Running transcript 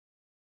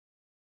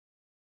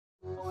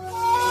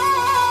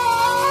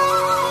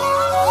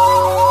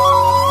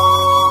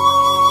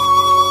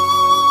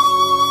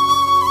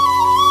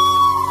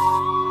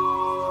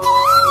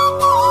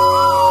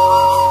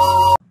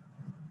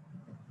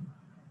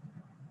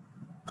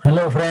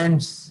Hello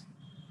friends.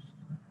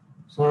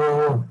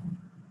 So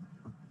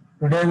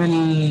today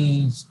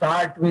we'll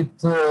start with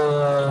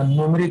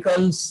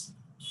numericals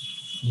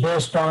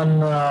based on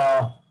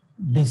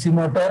DC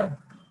motor.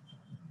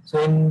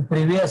 So in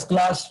previous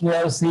class we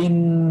have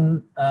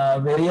seen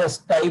various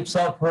types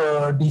of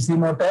DC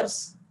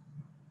motors: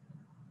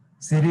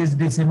 series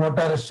DC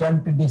motor,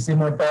 shunt DC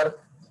motor,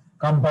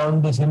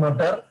 compound DC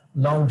motor,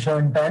 long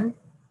shunt and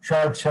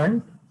short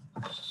shunt.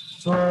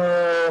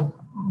 So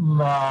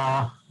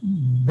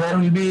there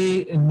will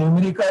be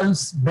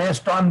numericals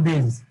based on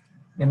these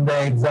in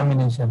the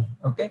examination.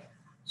 Okay.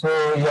 So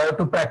you have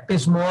to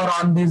practice more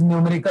on these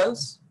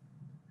numericals.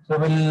 So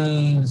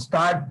we'll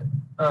start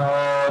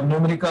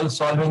numerical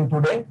solving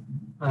today.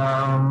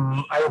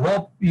 I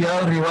hope you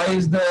have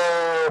revised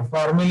the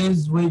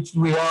formulas which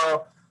we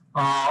have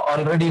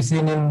already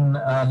seen in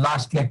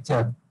last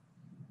lecture.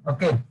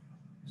 Okay.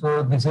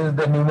 So this is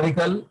the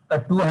numerical. A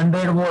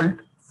 200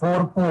 volt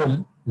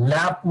 4-pole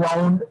lap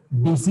wound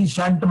DC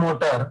shunt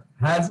motor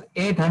has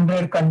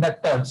 800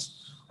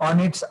 conductors on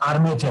its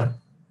armature.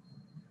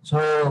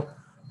 So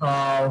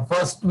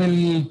first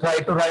we'll try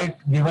to write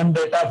given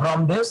data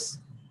from this.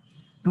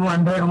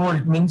 200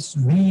 volt means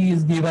V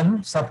is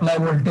given supply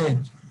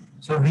voltage.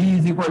 So V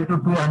is equal to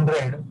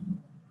 200.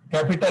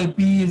 Capital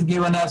P is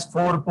given as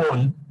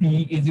 4-pole.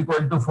 P is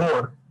equal to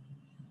 4.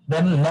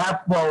 Then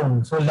lap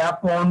wound. So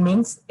lap wound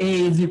means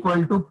A is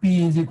equal to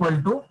P is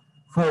equal to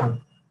 4.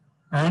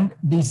 And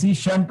DC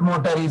shunt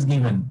motor is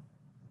given,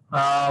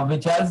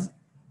 which has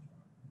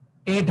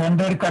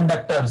 800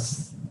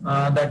 conductors.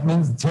 That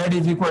means Z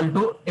is equal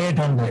to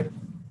 800.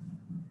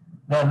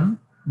 Then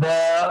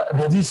the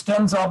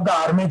resistance of the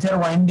armature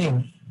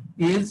winding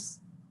is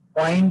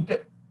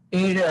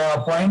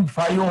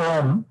 0.5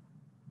 ohm,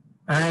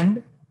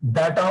 and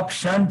that of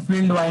shunt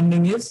field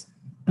winding is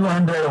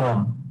 200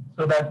 ohm.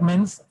 So that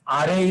means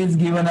RA is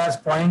given as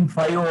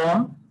 0.5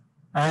 ohm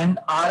and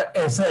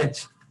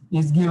RSH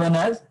is given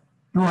as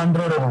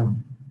 200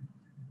 ohm.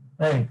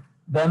 Right.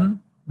 Then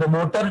the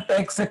motor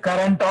takes a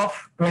current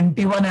of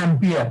 21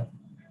 ampere.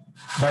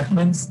 That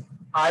means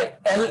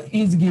IL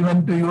is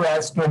given to you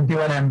as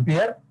 21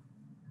 ampere.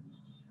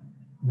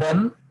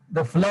 Then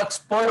the flux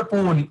per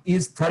pole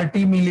is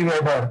 30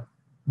 milliweber.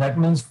 That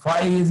means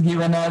phi is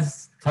given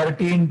as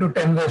 30 into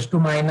 10 raised to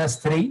minus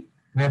 3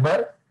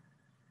 Weber.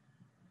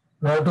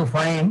 We have to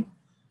find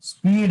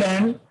speed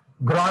and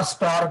gross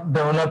torque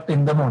developed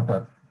in the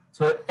motor.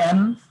 So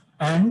N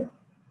and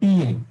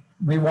TA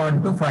we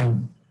want to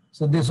find.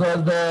 So this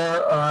was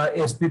the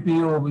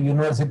SPPU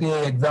University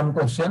exam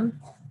question,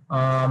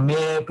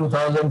 May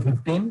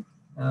 2015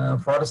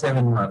 for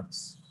 7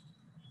 marks.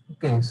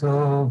 Okay,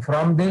 so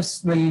from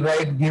this we'll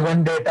write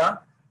given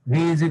data.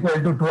 V is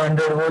equal to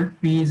 200 volt,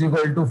 P is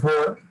equal to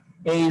 4,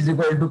 A is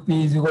equal to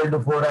P is equal to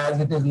 4 as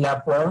it is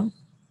lap wound.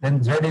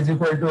 Then Z is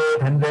equal to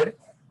 800.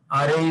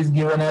 RA is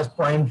given as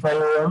 0.5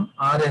 ohm,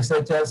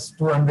 RSH as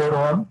 200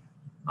 ohm,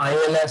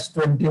 IL as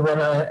 21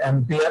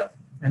 ampere,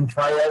 and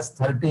phi as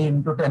 30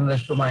 into 10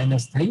 raised to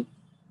minus 3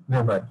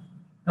 Weber.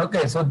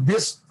 Okay, so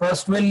this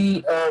first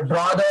will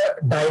draw the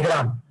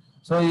diagram.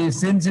 So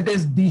since it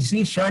is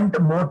DC shunt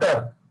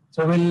motor,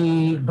 so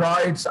we'll draw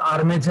its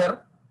armature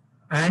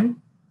and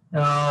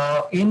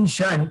in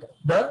shunt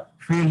the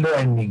field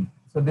winding.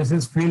 So this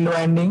is field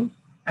winding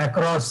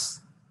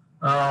across,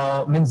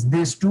 means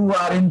these two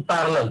are in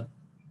parallel.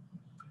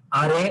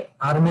 RA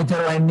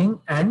armature winding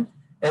and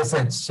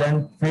SH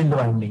shunt field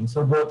winding.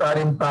 So both are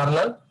in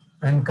parallel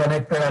and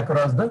connected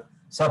across the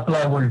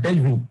supply voltage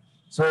V.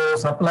 So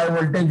supply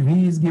voltage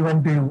V is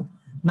given to you.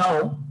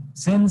 Now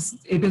since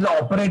it is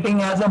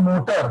operating as a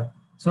motor,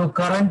 so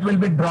current will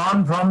be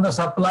drawn from the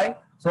supply.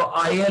 So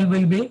IL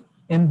will be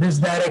in this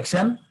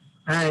direction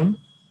and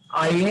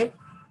IA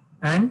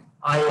and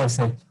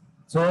ISH.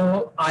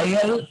 So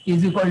IL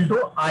is equal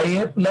to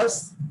IA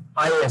plus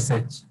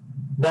ISH.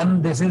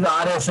 Then this is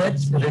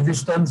RSH,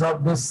 resistance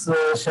of this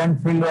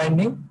shunt field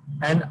winding,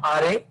 and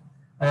RA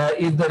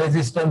is the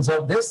resistance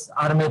of this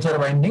armature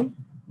winding.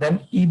 Then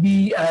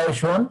EB I have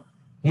shown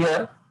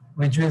here,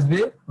 which will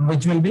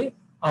be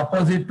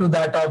opposite to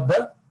that of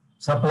the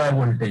supply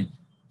voltage.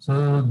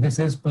 So this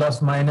is plus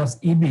minus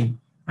EB,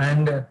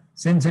 and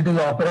since it is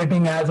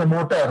operating as a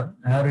motor,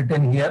 I have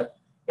written here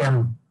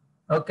M.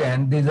 Okay,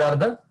 and these are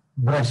the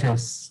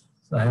brushes.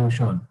 So I have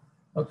shown.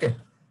 Okay.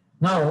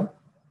 Now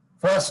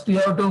first you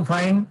have to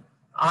find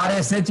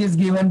RSH is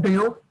given to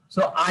you.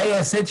 So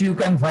ISH you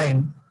can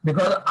find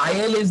because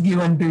IL is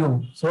given to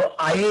you. So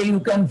IA you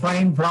can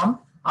find from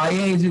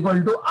IA is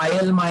equal to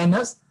IL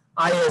minus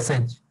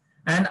ISH,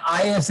 and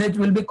ISH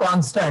will be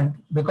constant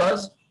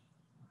because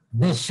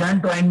this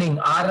shunt winding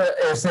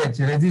RSH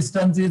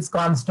resistance is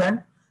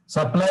constant,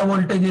 supply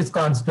voltage is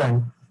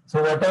constant.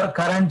 So whatever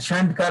current,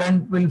 shunt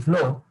current will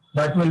flow,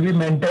 that will be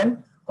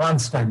maintained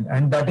constant,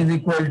 and that is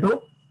equal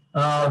to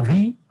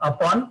V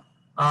upon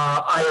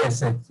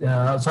RSH.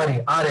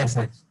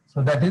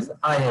 So that is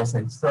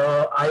ISH.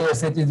 So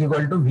ISH is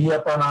equal to V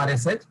upon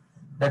RSH.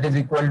 That is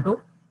equal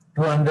to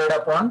 200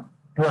 upon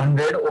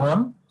 200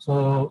 ohm.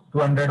 So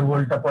 200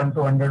 volt upon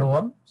 200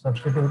 ohm,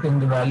 substituting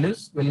the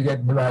values, we'll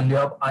get the value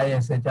of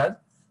ISH as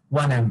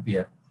 1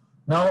 ampere.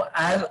 Now,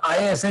 as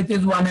ISH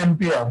is 1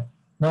 ampere,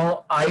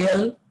 now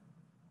IL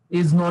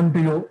is known to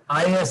you,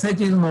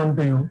 ISH is known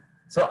to you.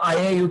 So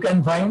IA you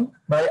can find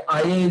by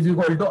IA is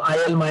equal to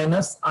IL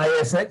minus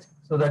ISH.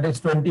 So that is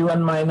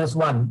 21 minus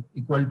 1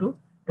 equal to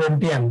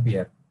 20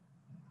 ampere.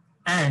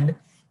 And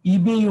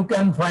EB you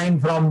can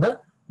find from the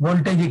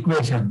voltage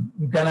equation.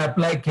 You can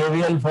apply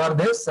KVL for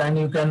this and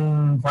you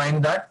can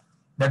find that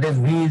is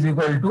V is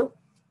equal to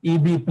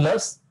EB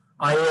plus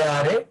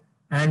IARA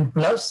and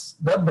plus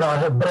the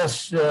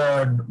brush,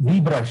 V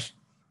brush.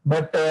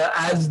 But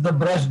as the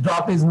brush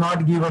drop is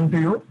not given to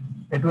you,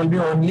 it will be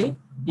only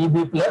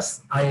EB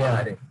plus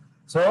IARA.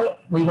 So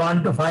we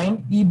want to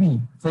find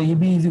EB. So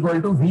EB is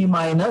equal to V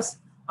minus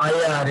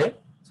IARA.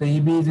 So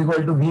EB is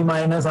equal to V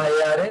minus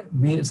IARA.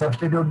 We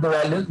substitute the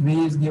values.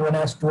 V is given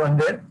as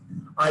 200.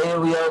 IA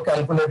we have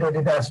calculated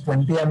it as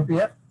 20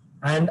 ampere.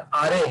 And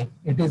RA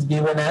it is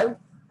given as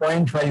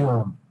 0.5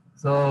 ohm.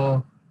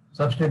 So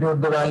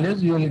substitute the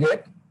values. You will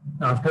get,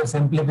 after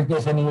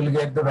simplification, you will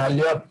get the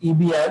value of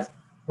EB as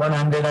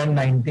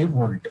 190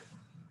 volt.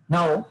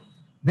 Now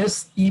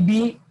this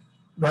EB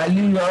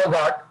value you have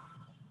got.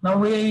 Now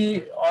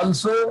we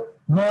also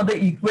know the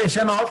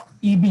equation of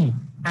EB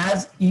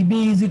as EB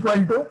is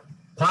equal to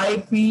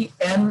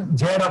 5PN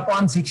Z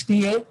upon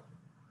 60A,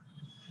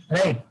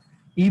 right?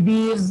 EB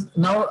is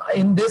now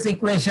in this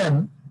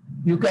equation,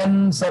 you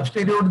can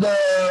substitute the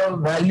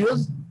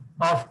values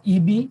of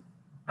EB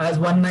as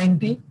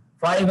 190,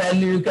 phi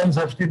value you can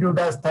substitute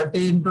as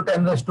 30 into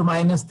 10 raised to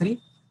minus 3,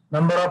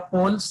 number of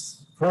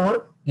poles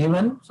 4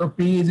 given, so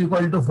P is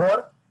equal to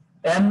 4,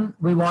 N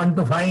we want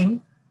to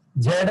find,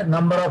 Z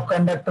number of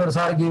conductors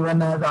are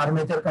given as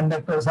armature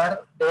conductors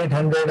are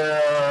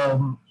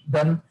 800,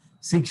 then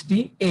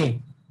 60 A.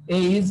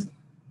 A is,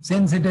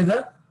 since it is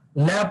a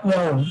lap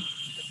wound,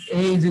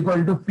 A is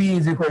equal to P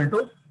is equal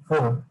to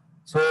 4.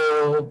 So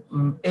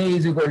A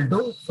is equal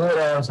to 4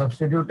 I have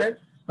substituted.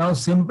 Now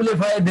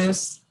simplify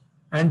this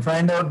and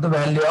find out the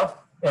value of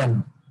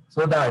N.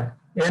 So that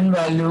N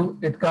value,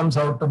 it comes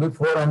out to be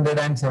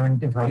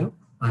 475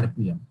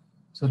 RPM.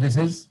 So this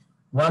is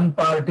one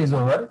part is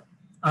over.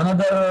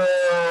 Another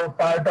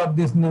part of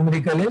this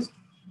numerical is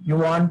you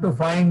want to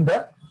find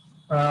the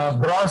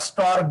gross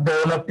torque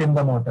developed in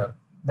the motor,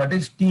 that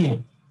is TA.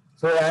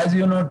 So as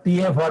you know,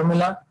 TA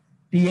formula,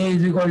 TA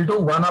is equal to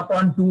 1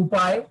 upon 2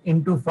 pi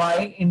into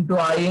phi into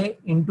IA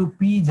into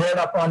PZ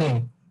upon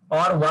A,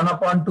 or 1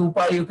 upon 2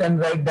 pi you can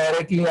write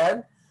directly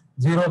as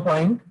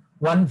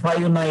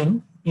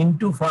 0.159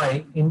 into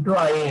phi into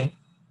IA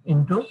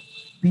into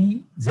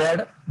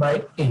PZ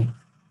by A.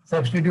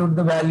 Substitute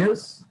the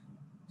values.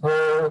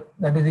 So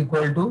that is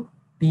equal to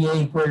TA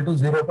equal to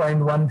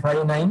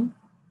 0.159,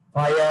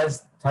 phi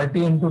as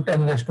 30 into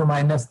 10 raised to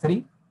minus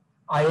 3,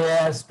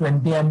 IA as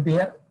 20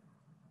 ampere,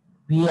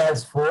 P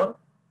as 4,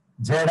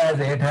 Z as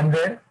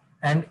 800,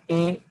 and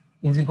A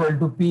is equal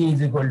to P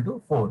is equal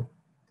to 4.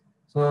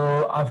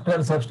 So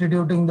after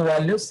substituting the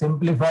values,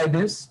 simplify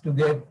this to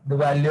get the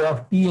value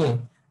of TA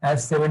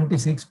as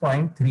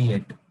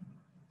 76.38.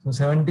 So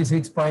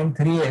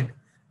 76.38,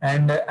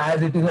 and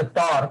as it is a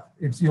torque,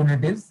 its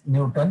unit is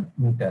Newton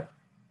meter.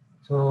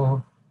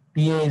 So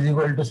TA is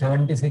equal to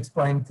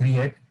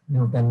 76.38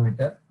 Newton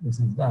meter. This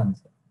is the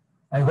answer.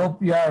 I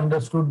hope you have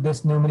understood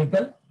this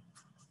numerical.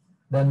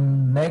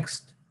 Then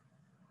next,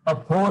 a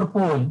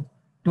 4-pole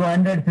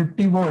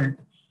 250 volt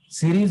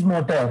series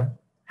motor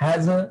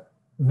has a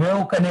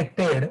wave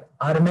connected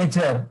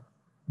armature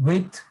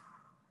with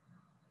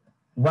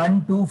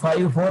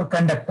 1254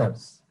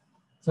 conductors.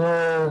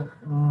 So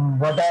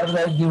what are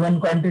the given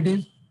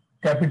quantities?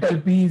 Capital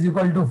P is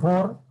equal to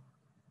 4,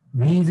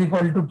 V is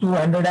equal to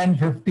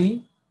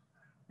 250.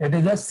 It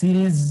is a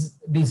series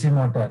DC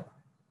motor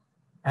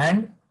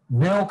and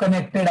wave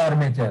connected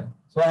armature.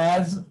 So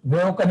as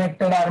wave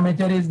connected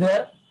armature is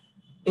there,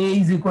 A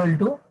is equal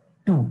to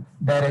 2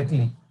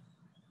 directly.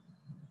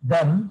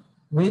 Then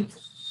with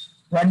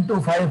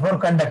 1254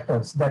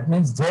 conductors, that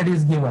means Z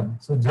is given.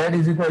 So Z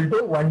is equal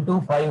to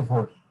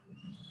 1254.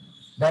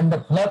 Then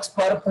the flux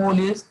per pole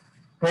is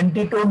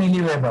 22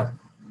 milliweber.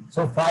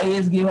 So phi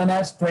is given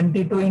as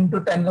 22 into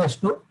 10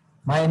 raised to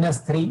minus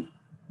 3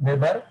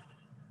 Weber.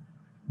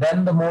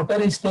 Then the motor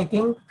is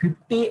taking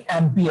 50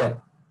 ampere.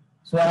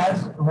 So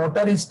as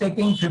motor is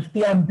taking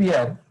 50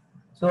 ampere,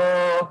 so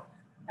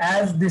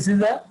as this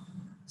is a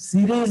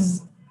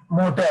series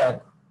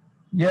motor,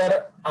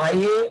 your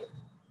IA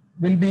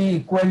will be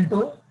equal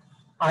to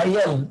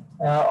IL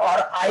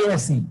or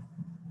ISE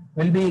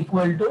will be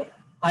equal to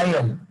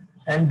IL,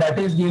 and that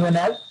is given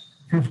as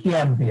 50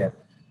 ampere.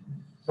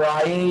 So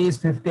IA is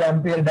 50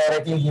 ampere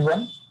directly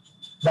given.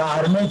 The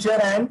armature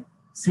and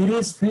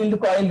series field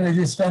coil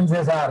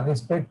resistances are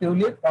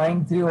respectively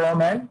 0.3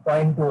 ohm and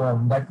 0.2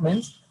 ohm. That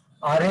means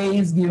RA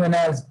is given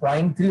as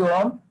 0.3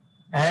 ohm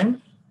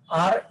and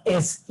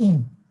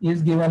RSE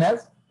is given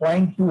as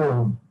 0.2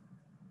 ohm.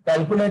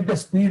 Calculate the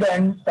speed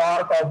and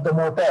torque of the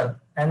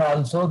motor and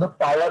also the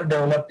power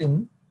developed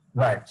in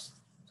watts.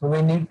 So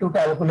we need to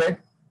calculate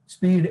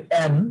speed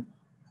N,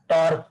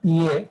 torque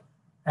PA,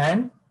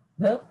 and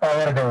the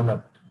power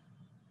developed.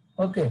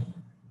 Okay.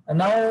 And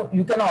now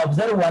you can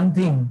observe one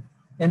thing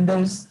in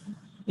this.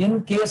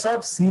 In case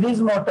of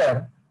series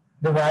motor,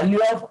 the value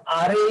of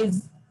RA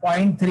is zero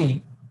point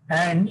 0.3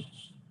 and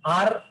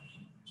RAC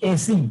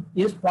is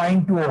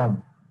 0.2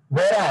 ohm.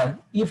 Whereas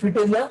if it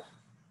is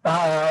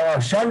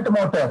a shunt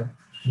motor,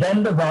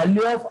 then the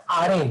value of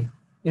RA,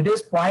 it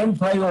is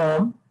 0.5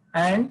 ohm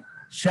and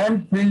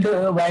shunt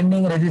field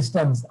winding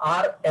resistance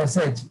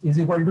RSH is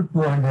equal to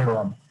 200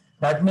 ohm.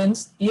 That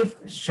means if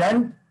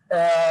shunt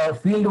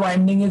field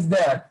winding is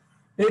there,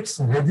 its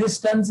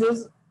resistance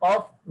is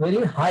of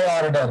very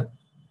high order,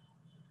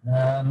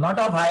 not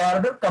of high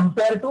order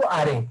compared to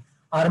RA,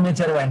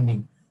 armature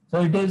winding.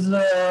 So it is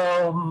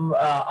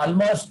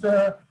almost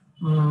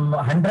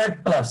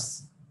 100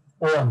 plus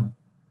ohm.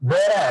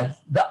 Whereas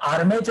the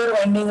armature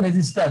winding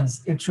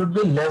resistance, it should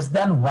be less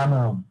than 1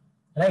 ohm,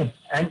 right?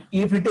 And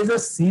if it is a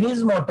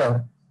series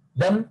motor,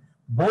 then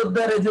both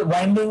the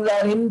windings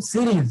are in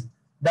series.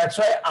 That's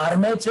why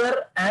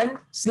armature and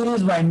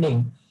series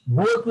winding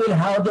both will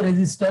have the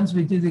resistance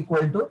which is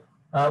equal to,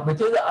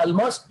 which is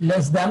almost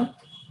less than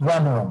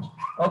 1 ohm.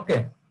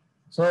 Okay.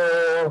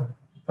 So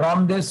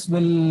from this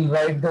we'll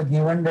write the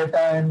given data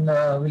and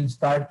we'll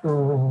start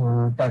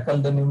to tackle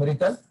the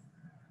numerical.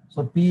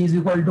 So P is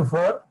equal to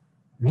 4,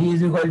 V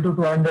is equal to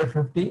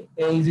 250,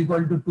 A is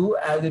equal to 2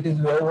 as it is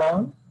wave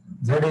bound,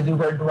 Z is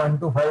equal to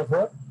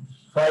 1254,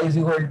 phi is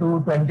equal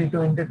to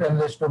 22 into 10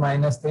 raised to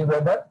minus 3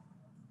 Weber.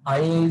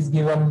 IA is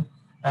given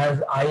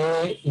as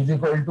IA is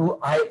equal to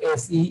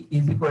ISE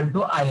is equal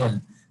to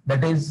IL.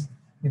 That is,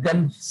 you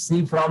can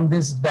see from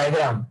this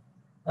diagram,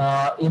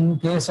 in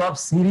case of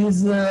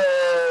series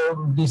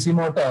DC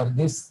motor,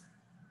 this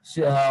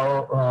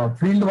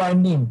field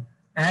winding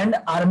and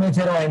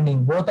armature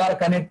winding both are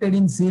connected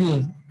in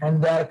series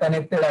and they are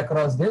connected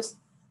across this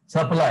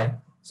supply.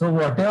 So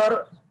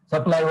whatever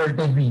supply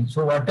voltage be,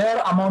 so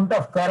whatever amount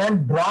of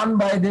current drawn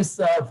by this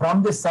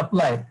from this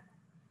supply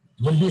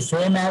will be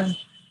same as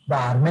the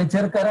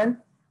armature current,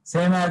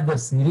 same as the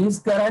series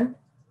current,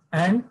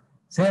 and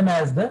same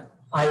as the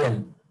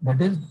IL, that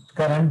is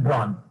current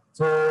drawn.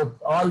 So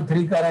all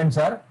three currents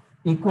are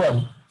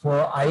equal.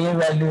 So IA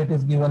value it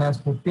is given as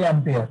 50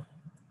 ampere.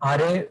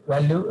 RA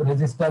value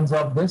resistance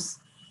of this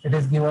it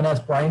is given as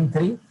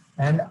 0.3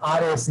 and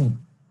RAC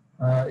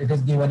it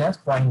is given as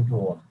 0.2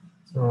 ohm.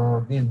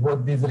 So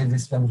both these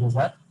resistances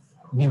are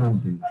given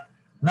to you.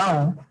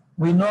 Now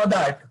we know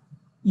that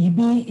EB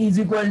is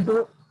equal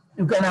to,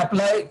 you can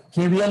apply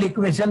KVL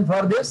equation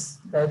for this,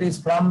 that is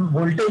from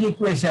voltage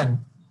equation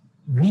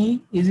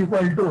V is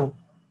equal to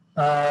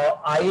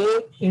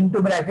IA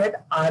into bracket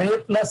RA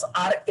plus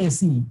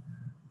RAC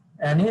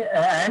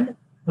and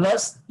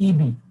plus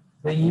EB.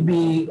 So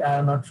EB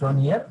not shown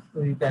here,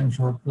 so you can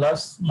show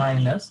plus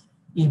minus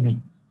EB.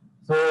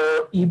 So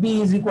EB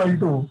is equal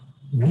to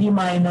V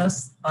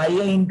minus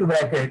IA into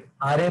bracket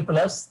RA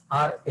plus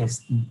RAC,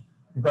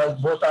 because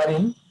both are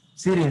in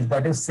series,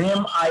 that is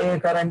same IA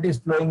current is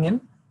flowing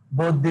in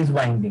both these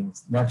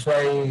windings. That's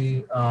why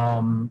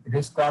it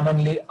is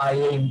commonly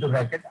IA into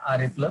bracket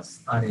RA plus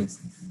RAC.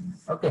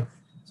 Okay.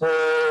 So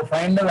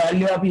find the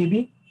value of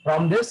EB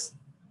from this.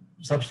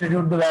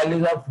 Substitute the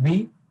values of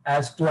V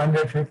as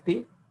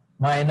 250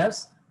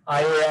 minus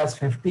IA as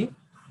 50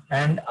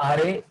 and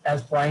RA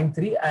as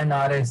 0.3 and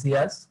RAC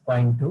as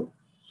 0.2.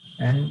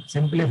 And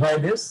simplify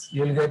this,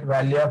 you will get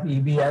value of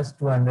EB as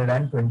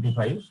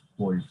 225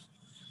 volts.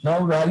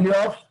 Now value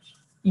of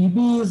EB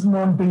is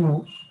known to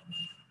you.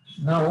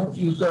 Now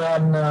you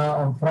can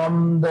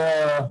from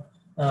the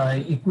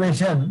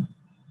equation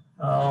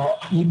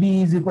EB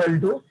is equal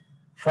to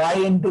phi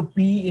into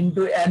P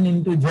into N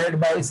into Z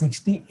by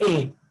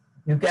 60A.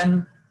 You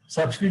can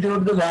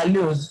substitute the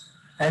values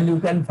and you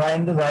can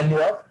find the value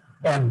of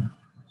N.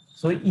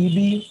 So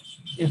EB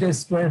it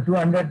is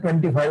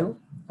 225.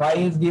 Phi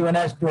is given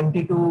as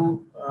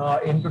 22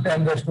 into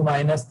 10 raised to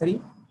minus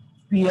 3.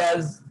 P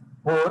as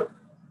 4.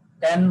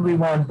 N we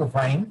want to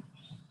find.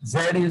 Z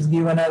is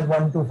given as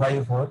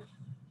 1254.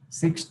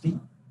 60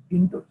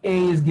 into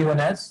A is given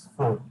as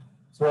 4.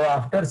 So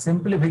after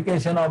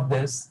simplification of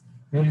this,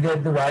 you will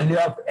get the value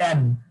of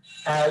N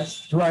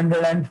as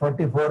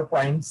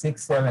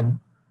 244.67.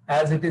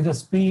 As it is a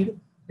speed,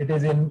 it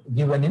is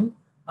given in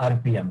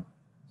RPM.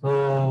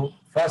 So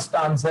first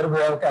answer we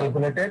have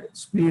calculated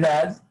speed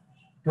as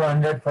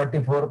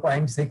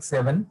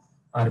 244.67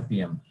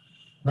 RPM.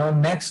 Now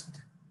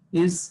next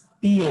is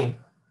TA.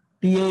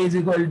 TA is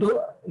equal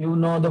to, you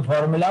know the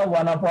formula,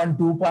 1 upon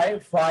 2 pi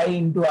phi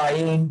into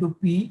IA into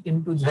P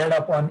into Z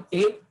upon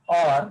A,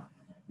 or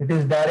it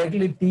is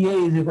directly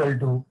TA is equal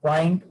to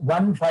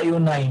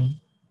 0.159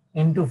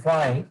 into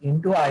phi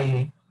into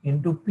IA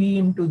into P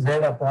into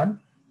Z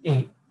upon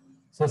A.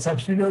 So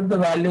substitute the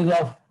values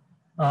of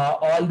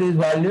all these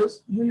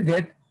values, you will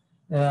get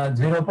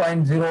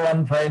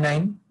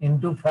 0.0159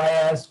 into phi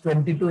as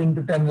 22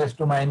 into 10 raised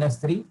to minus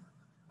 3,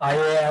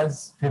 IA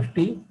as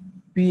 50,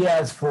 P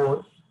as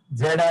 4,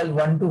 Z as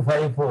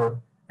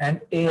 1254 and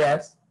A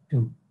as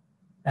 2.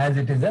 as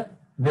it is a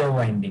wave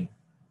winding.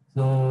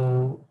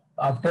 So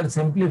after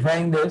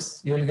simplifying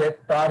this, you will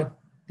get torque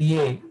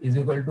TA is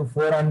equal to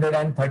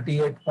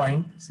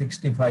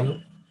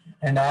 438.65,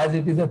 and as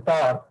it is a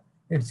torque,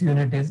 its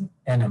unit is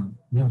Nm,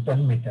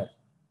 Newton meter.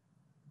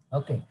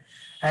 Okay,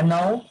 and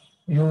now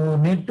you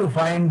need to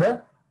find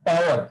the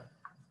power.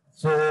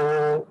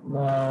 So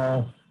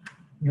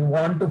you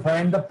want to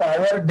find the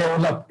power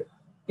developed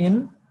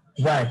in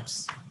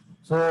watts.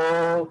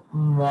 So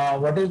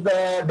what is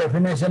the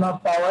definition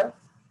of power?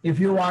 If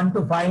you want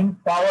to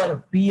find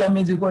power, Pm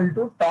is equal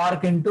to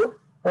torque into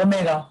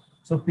omega.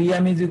 So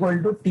Pm is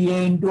equal to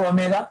Ta into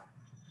omega.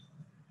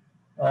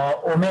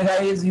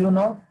 Omega is,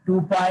 2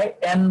 pi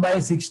n by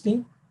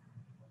 60.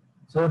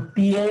 So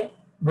Ta,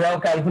 we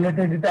have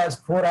calculated it as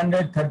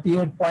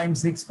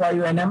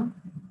 438.65 Nm.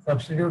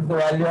 Substitute the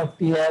value of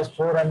Ta as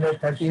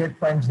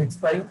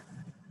 438.65.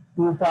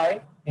 2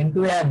 pi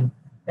into n.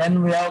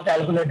 N we have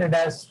calculated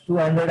as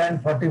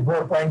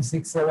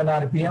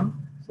 244.67 RPM.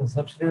 So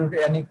substitute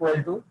n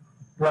equal to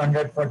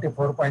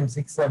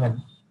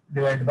 244.67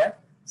 divided by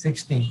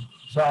 60.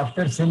 So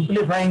after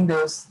simplifying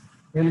this,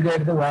 you will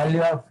get the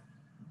value of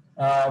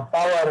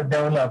power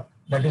developed,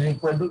 that is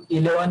equal to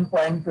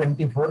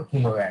 11.24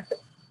 kilowatt.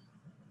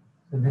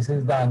 So this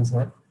is the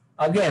answer.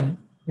 Again,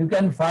 you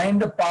can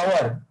find the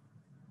power.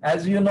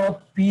 As you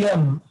know,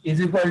 Pm is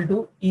equal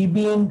to Eb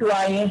into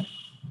Ia.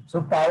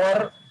 So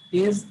power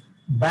is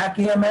back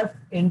EMF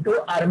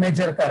into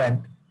armature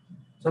current.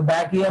 So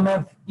back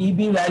EMF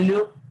Eb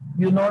value,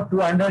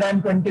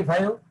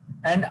 225,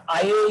 and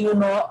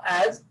Ia,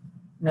 as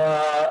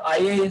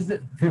Ia is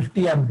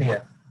 50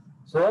 ampere.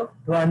 So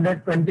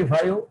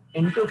 225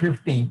 into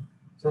 50.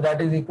 So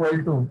that is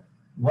equal to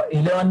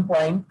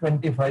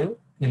 11.25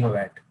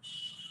 kilowatt.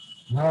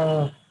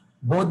 Now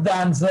both the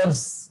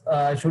answers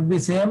should be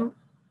same.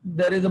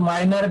 There is a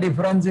minor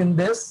difference in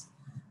this,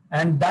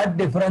 and that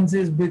difference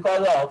is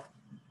because of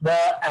the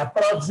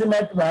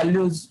approximate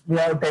values we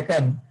have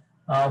taken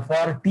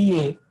for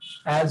TA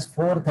as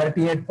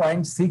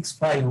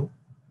 438.65,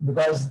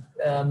 because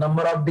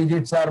number of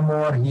digits are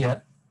more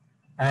here,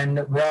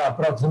 and we have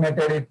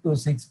approximated it to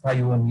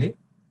 65 only.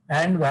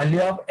 And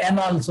value of n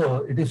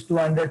also, it is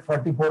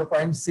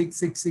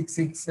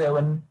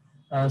 244.66667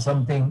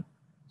 something.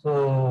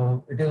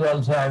 So it is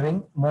also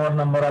having more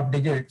number of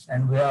digits,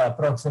 and we have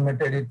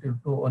approximated it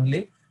to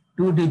only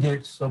 2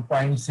 digits, so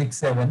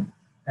 0.67.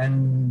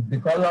 And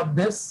because of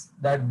this,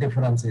 that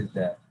difference is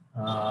there,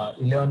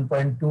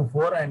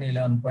 11.24 and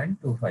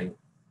 11.25.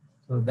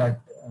 So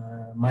that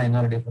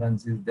minor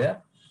difference is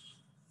there.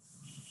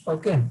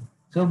 Okay.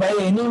 So by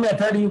any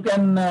method you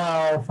can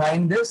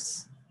find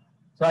this.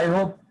 So I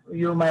hope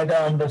you might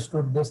have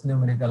understood this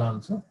numerical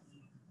also.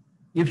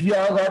 If you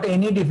have got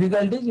any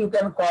difficulties, you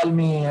can call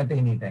me at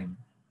any time,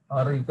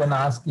 or you can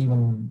ask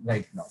even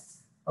right now.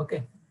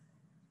 Okay.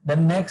 The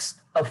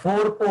next, a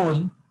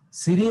 4-pole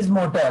series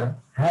motor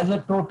has a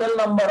total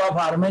number of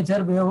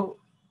armature wave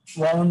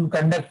wound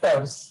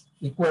conductors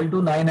equal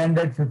to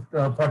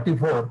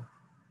 944.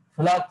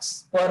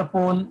 Flux per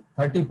pole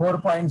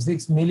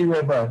 34.6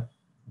 milliweber.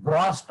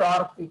 Gross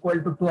torque equal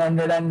to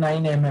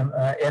 209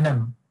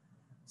 Nm.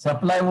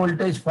 Supply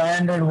voltage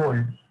 500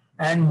 volt,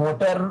 and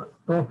motor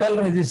total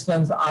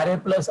resistance Ra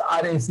plus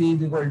Rac is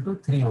equal to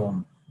 3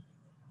 ohm.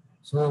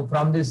 So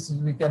from this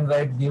we can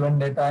write given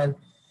data as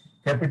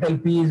capital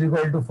P is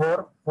equal to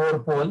 4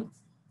 pole.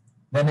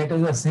 Then it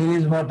is a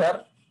series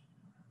motor,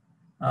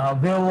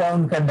 wave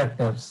wound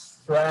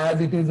conductors. So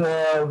as it is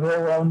a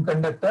wave wound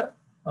conductor,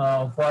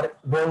 for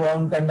wave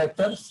wound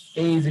conductors,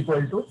 A is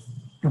equal to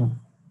 2.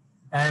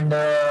 And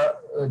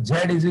Z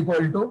is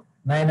equal to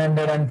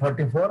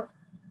 944.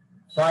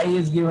 Phi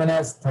is given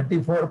as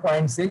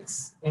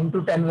 34.6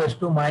 into 10 raised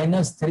to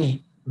minus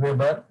 3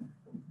 Weber.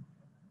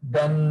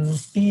 Then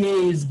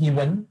TA is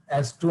given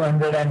as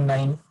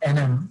 209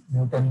 Nm,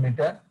 Newton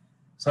meter.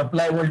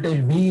 Supply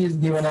voltage V is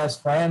given as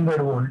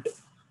 500 volt,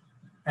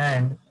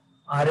 and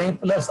Ra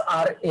plus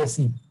Rac.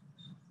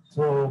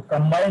 So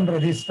combined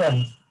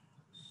resistance,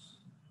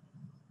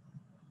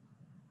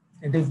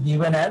 it is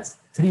given as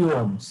 3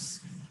 ohms.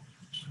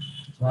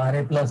 So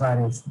Ra plus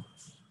Rac.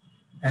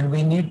 And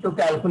we need to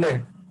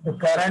calculate the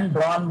current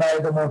drawn by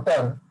the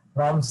motor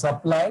from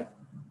supply,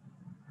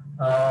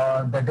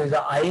 that is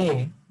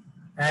Ia,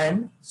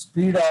 and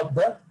speed of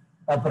the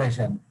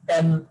operation,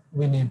 N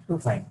we need to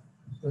find.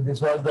 So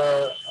this was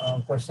the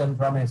question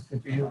from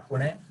SPPU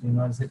Pune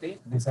University,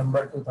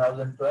 December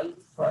 2012,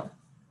 for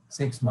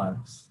 6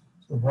 marks.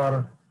 So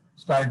for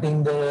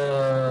starting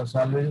the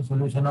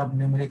solution of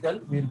numerical,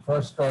 we'll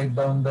first write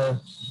down the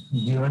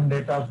given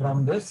data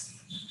from this,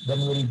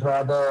 then we'll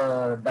draw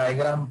the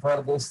diagram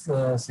for this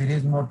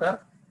series motor,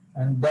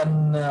 and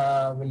then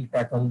we'll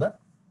tackle the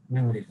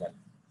numerical.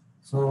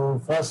 So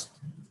first,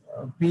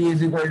 P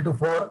is equal to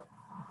 4,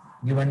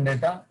 given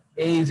data,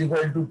 A is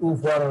equal to 2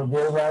 for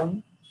wave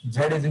wound, Z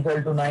is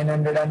equal to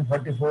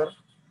 944,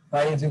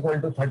 Phi is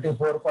equal to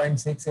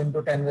 34.6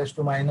 into 10 raised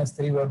to minus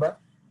 3 Weber,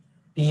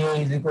 TA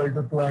is equal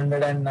to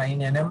 209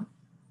 Nm,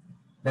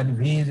 then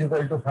V is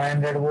equal to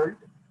 500 volt,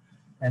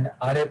 and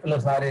RA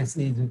plus RAC is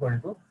equal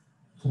to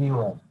 3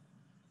 ohm.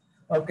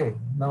 Okay,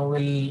 now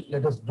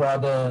let us draw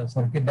the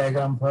circuit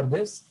diagram for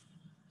this.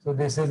 So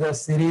this is a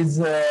series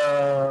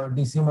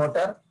DC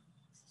motor.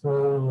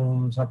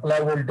 So supply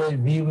voltage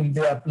V will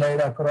be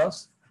applied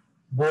across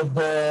both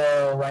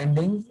the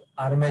windings,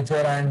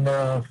 armature and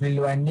field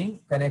winding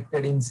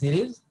connected in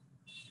series.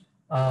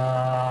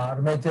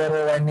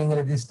 Armature winding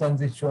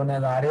resistance is shown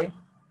as RA.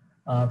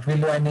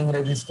 Field winding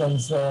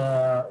resistance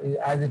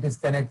as it is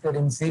connected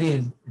in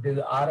series, it is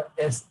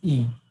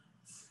RSE.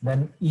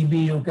 Then EB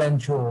you can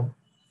show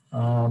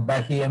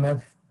back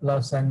EMF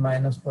plus and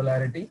minus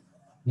polarity.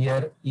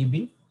 Here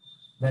EB.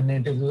 Then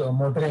it is a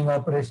motoring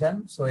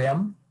operation, so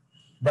M.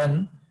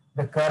 Then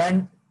the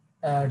current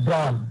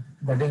drawn,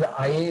 that is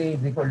IA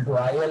is equal to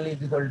IL is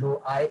equal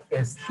to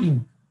ISE,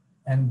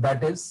 and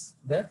that is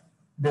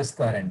this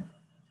current.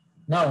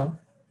 Now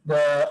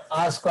the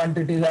asked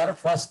quantities are,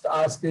 first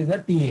asked is the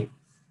TA.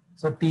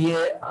 So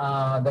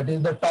TA, that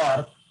is the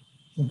torque.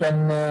 You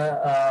can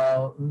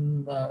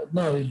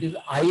no, it is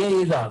IA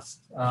is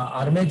asked.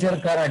 Armature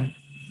current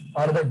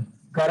or the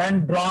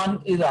current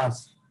drawn is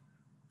asked.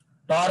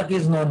 Torque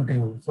is known to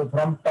you. So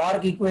from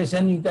torque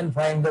equation you can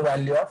find the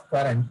value of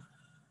current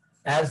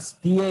as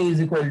TA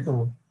is equal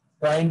to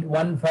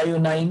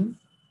 0.159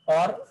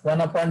 or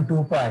 1 upon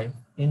 2 pi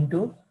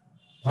into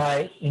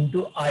pi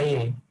into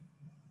IA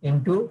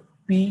into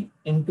P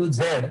into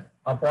Z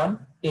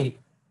upon A.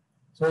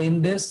 So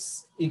in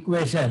this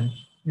equation,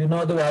 you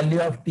know the value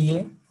of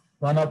TA,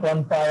 1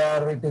 upon pi,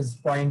 or it is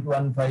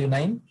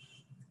 0.159.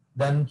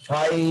 Then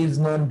phi is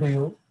known to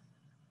you,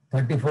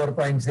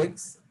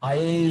 34.6.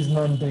 IA is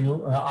known to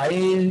you.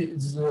 IA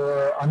is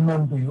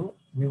unknown to you.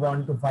 We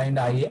want to find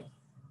IA.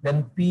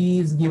 Then P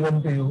is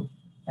given to you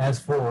as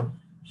 4.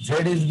 Z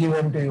is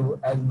given to you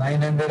as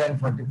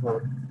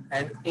 944.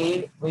 And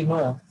A we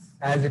know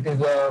as it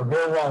is a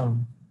wave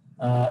wound.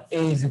 A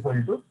is equal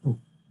to 2.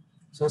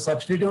 So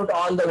substitute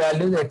all the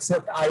values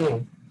except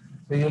IA.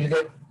 So you will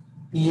get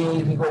TA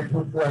is equal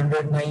to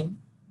 209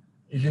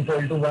 is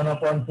equal to 1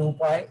 upon 2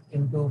 pi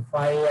into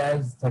phi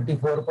as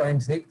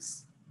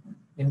 34.6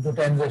 into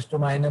 10 raised to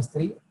minus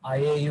 3.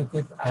 IA you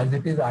keep as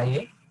it is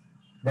IA.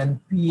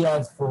 Then P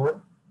as 4,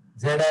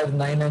 Z as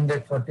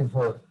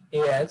 944,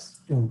 A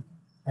as 2,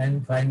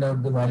 and find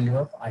out the value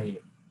of IA.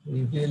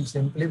 If you will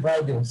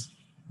simplify this,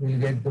 we will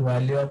get the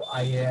value of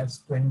IA as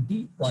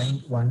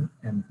 20.1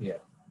 ampere.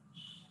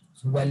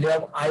 So value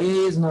of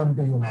IA is known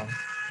to you now.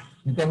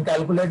 You can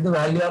calculate the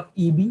value of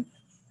EB.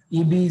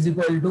 EB is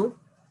equal to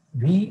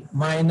V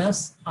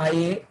minus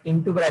IA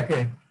into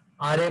bracket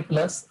RA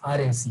plus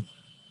RAC.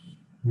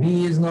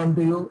 V is known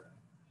to you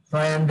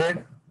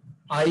 500.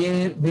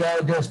 IA we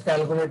have just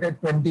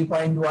calculated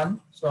 20.1.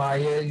 So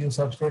IA you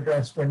substitute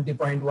as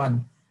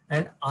 20.1.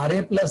 And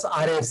RA plus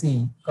RAC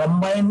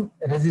combined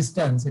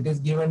resistance, it is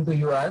given to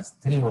you as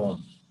 3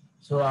 ohm.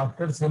 So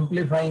after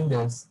simplifying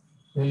this,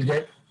 you will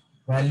get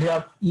value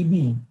of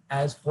EB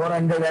as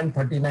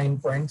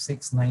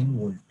 439.69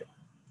 volt.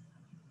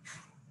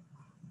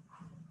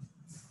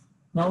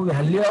 Now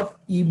value of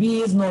EB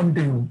is known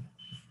to you.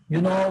 You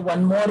know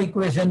one more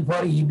equation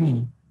for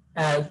EB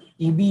as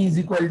EB is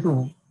equal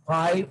to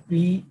phi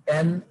P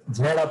N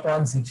Z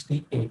upon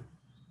 60A,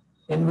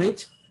 in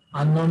which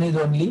unknown is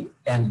only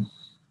N.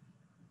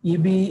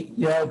 EB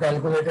you have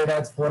calculated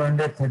as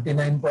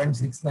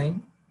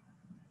 439.69.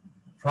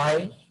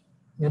 Phi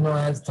you know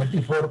as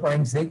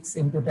 34.6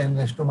 into 10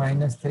 raised to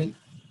minus 3.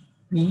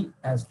 P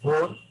as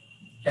 4.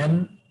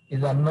 N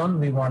is unknown,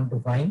 we want to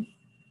find.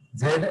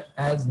 Z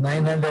as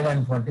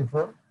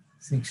 944.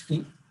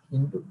 60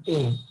 into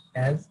A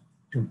as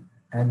 2,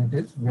 and it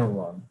is wave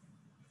wound.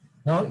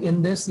 Now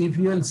in this, if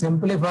you will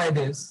simplify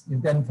this, you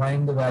can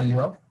find the value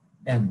of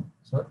N.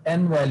 So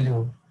N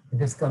value,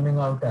 it is coming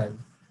out as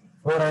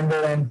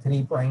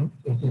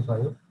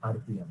 403.85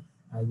 RPM.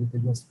 As it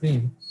is the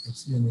speed,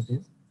 its unit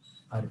is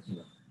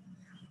RPM.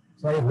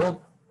 So I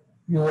hope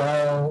you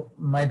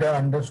might have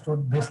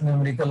understood this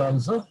numerical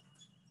also.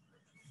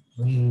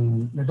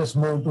 Let us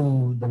move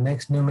to the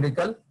next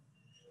numerical.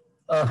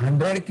 A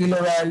 100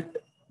 kilowatt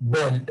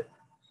belt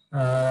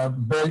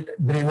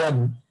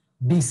driven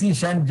DC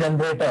shunt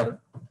generator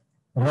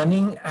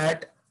running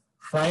at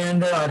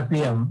 500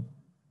 RPM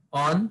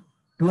on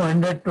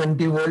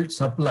 220 volt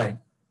supply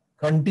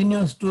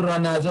continues to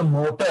run as a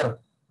motor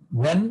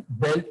when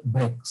belt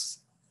breaks.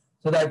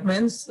 So that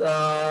means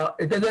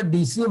it is a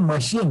DC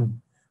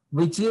machine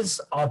which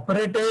is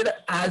operated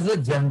as a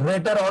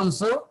generator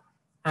also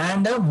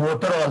and a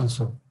motor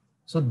also.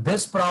 So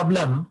this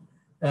problem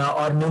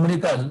or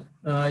numerical,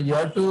 you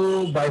have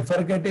to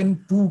bifurcate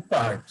in two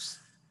parts.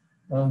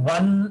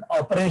 One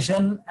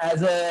operation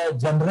as a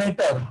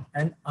generator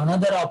and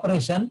another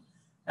operation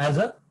as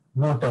a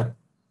motor.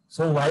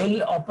 So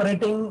while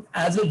operating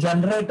as a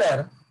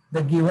generator,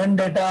 the given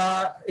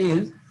data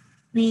is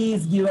P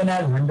is given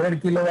as 100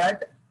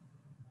 kilowatt,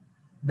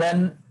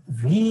 then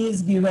V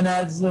is given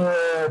as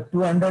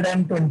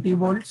 220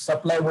 volts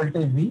supply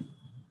voltage V,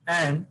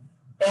 and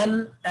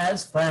N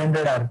as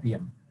 500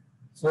 RPM.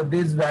 So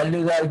these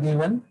values are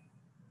given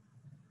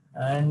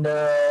And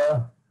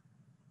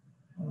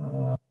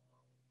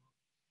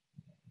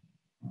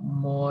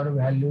more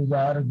values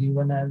are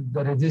given as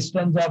the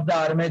resistance of the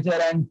armature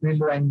and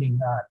field winding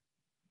are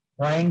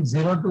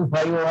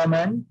 0.025 ohm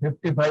and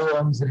 55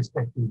 ohms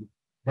respectively.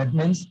 That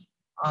means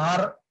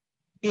RA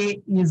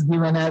is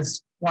given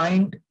as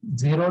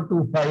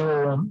 0.025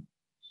 ohm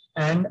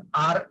and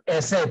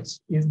RSH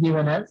is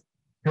given as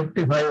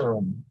 55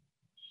 ohm.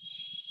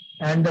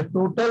 And the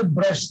total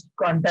brush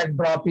contact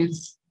drop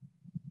is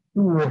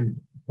 2 volt.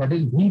 That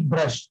is V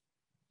brush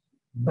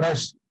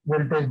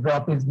voltage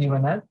drop is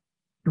given as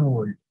 2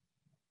 volt.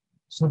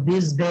 So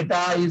this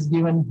data is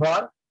given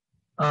for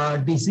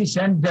DC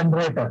shunt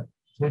generator.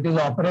 So it is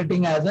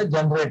operating as a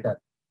generator.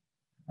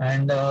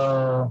 And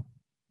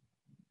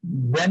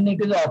when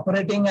it is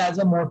operating as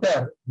a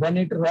motor, when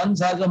it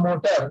runs as a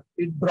motor,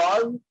 it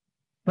draws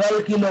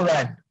 12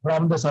 kilowatt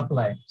from the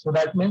supply. So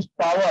that means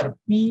power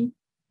P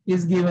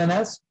is given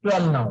as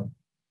 12 now.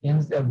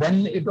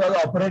 When it was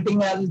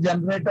operating as a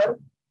generator,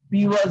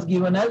 P was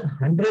given as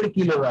 100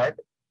 kilowatt.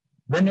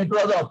 When it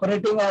was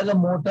operating as a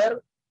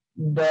motor,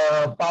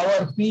 the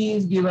power P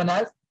is given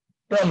as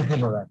 12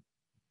 kilowatt.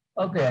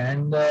 Okay,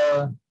 and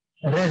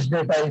rest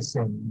data is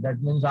same.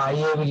 That means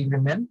IA will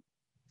remain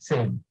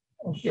same.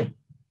 Okay,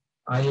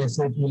 ISH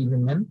will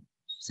remain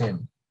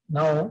same.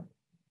 Now,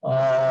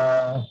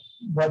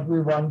 what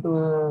we want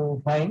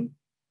to find,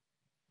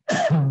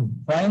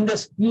 find the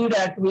speed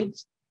at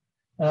which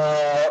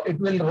it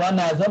will run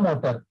as a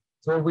motor.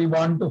 So we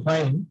want to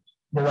find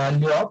the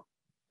value of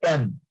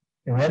 10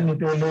 when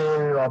it will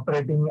be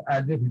operating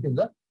as if it is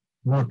a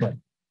motor.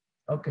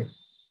 Okay.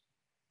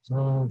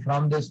 So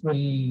from this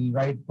we'll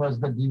write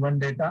first the given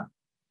data.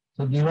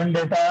 So given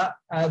data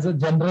as a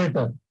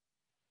generator,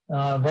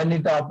 when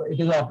it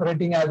is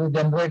operating as a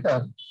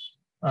generator,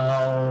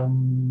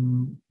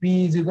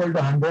 P is equal to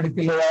 100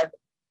 kilowatt,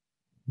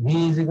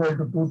 V is equal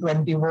to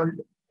 220 volt,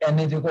 N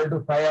is equal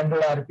to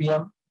 500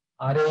 RPM,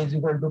 RA is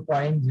equal to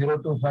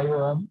 0.025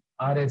 ohm,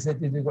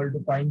 RSH is equal to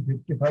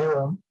 0.55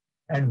 ohm,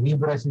 and V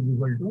brush is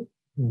equal to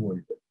 2 volt.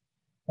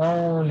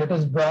 Now let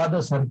us draw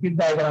the circuit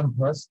diagram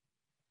first.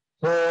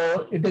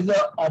 So it is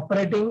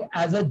operating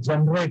as a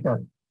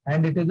generator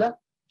and it is a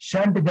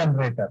shunt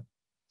generator.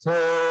 So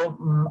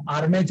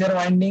armature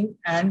winding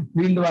and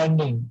field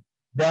winding,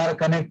 they are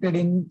connected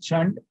in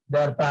shunt, they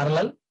are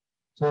parallel.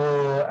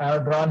 So I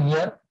have drawn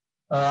here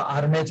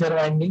armature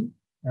winding,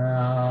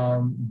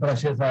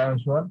 brushes I have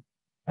shown,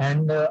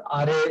 and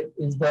RA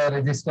is the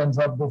resistance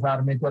of this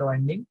armature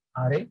winding,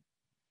 RA.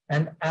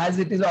 And as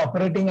it is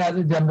operating as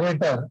a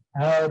generator,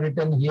 I have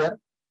written here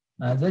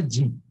as a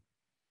G.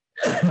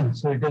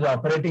 So it is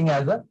operating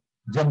as a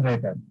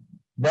generator.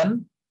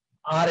 Then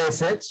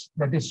RSH,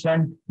 that is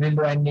shunt field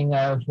winding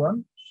I have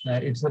shown,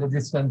 its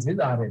resistance is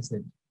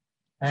RSH.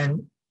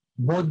 And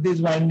both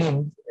these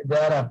windings, they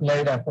are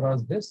applied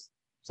across this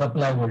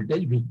supply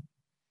voltage V.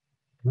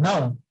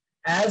 Now,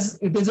 as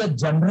it is a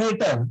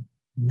generator,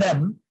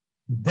 then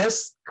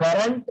this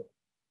current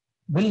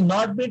will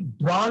not be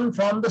drawn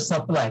from the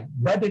supply,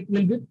 but it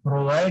will be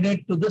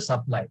provided to the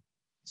supply.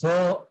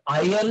 So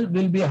IL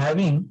will be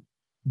having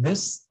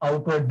this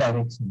outward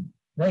direction,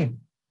 right?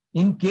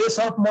 In case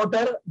of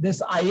motor,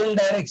 this IL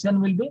direction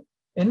will be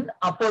in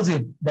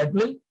opposite. That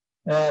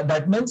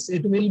means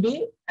it will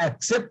be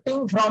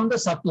accepting from the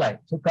supply.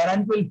 So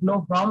current will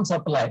flow from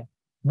supply.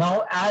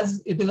 Now,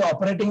 as it is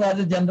operating as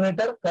a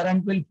generator,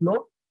 current will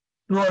flow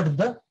towards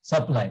the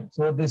supply.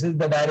 So this is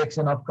the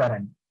direction of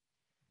current.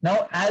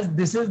 Now, as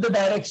this is the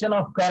direction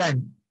of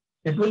current,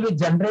 it will be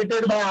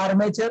generated by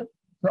armature.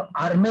 So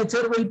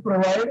armature will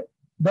provide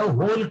the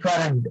whole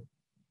current.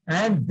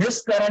 And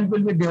this current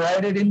will be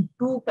divided in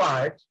two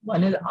parts.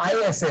 One is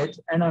ISH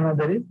and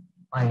another is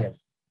IL.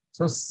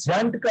 So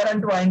shunt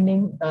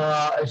winding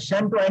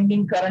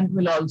current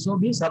will also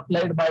be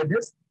supplied by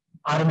this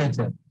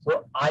armature.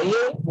 So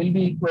IA will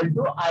be equal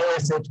to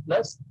ISH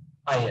plus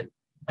IL.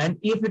 And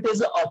if it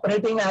is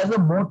operating as a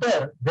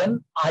motor,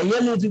 then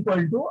IL is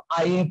equal to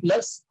IA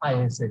plus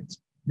ISH.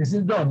 This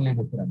is the only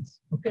difference.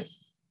 Okay.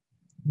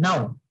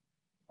 Now,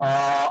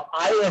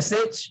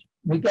 ISH,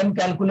 we can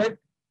calculate.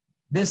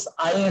 This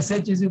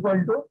ISH is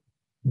equal to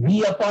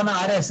V upon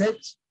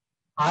RSH.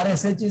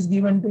 RSH is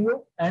given to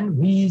you and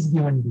V is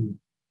given to you.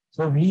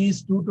 So V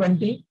is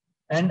 220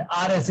 and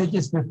RSH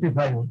is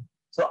 55.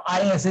 So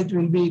ISH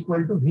will be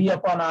equal to V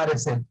upon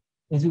RSH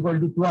is equal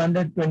to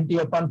 220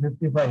 upon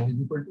 55 is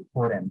equal to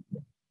 4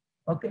 ampere.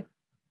 Okay.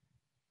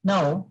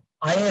 Now,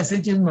 ISH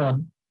is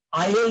known.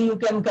 IL you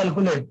can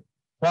calculate.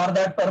 For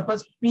that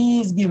purpose,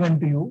 P is given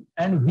to you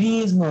and V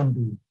is known to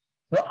you.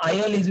 So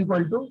IL is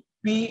equal to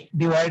P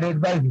divided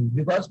by V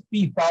because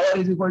P power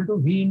is equal to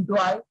V into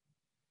I.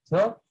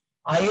 So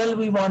IL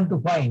we want to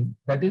find,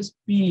 that is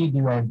P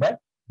divided by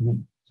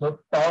V. So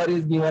power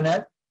is given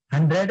as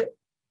 100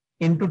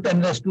 into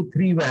 10 raised to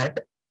 3 watt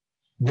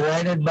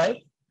divided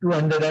by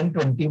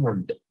 220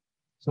 volt.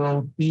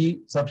 So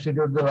P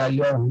substitute the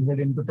value of 100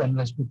 into 10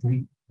 raised to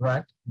 3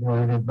 watt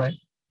divided by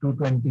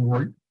 220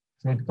 volt.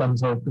 So it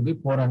comes out to be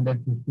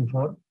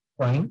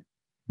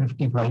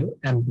 454.55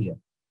 ampere.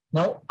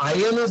 Now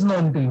IL is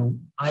known to you,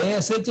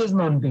 ISH is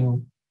known to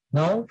you.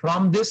 Now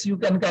from this you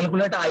can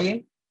calculate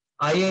IA.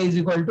 IA is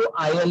equal to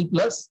IL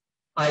plus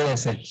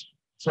ISH.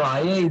 So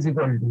IA is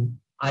equal to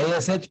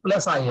ISH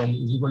plus IL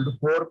is equal to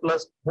 4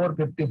 plus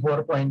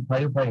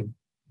 454.55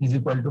 is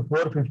equal to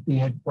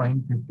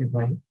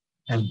 458.55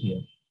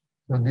 ampere.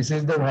 So this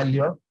is the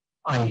value of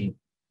IA.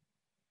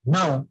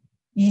 Now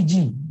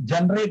EG,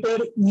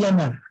 generated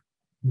EMF,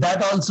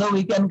 that also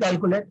we can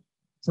calculate.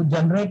 So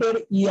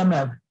generated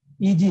EMF,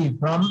 EG,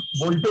 from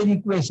voltage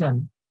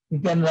equation, we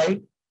can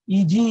write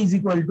EG is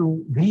equal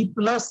to V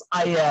plus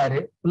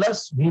IRA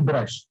plus V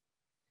brush.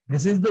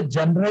 This is the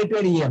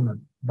generated EMF.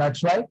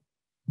 That's why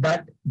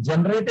that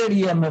generated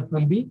EMF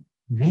will be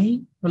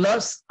V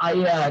plus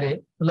IRA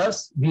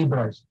plus V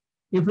brush.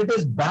 If it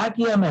is back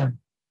EMF,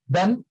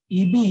 then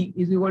EB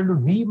is equal to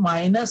V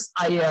minus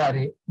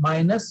IRA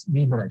minus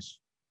V brush.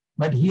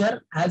 But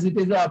here, as it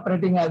is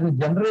operating as a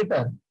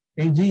generator,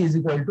 EG is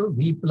equal to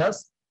V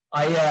plus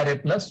IRA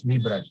plus V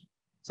brush.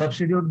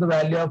 Substitute the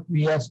value of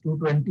V as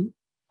 220,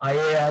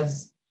 IA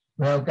as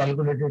we have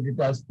calculated it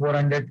as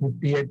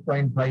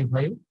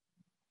 458.55,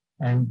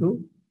 and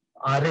to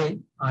RA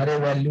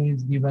value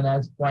is given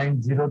as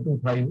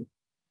 0.025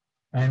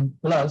 and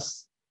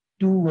plus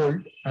 2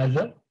 volt as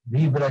a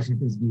V brush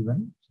it is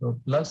given. So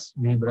plus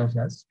V brush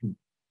as 2.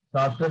 So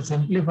after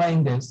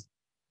simplifying this,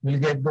 we'll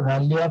get the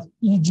value of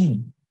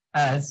EG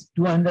as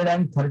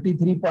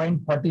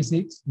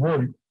 233.46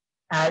 volt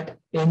at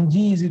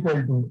Ng is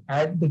equal to,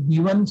 at the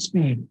given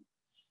speed,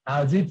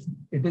 as if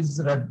it is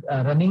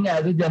running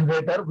as a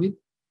generator with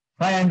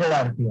 500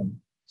 RPM.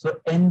 So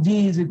Ng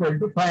is equal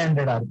to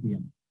 500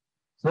 RPM.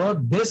 So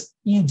this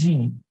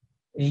EG,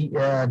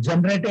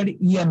 generated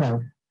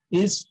EMF,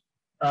 is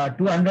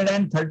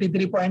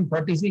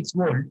 233.46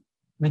 volt,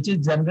 which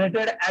is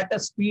generated at a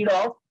speed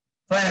of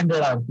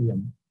 500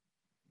 RPM.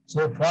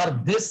 So for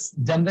this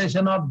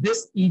generation of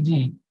this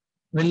EG,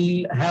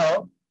 we'll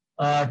have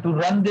to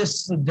run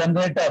this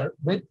generator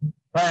with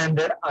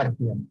 500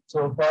 RPM.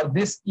 So for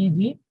this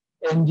EG,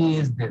 Ng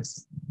is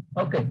this.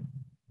 Okay.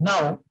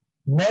 Now,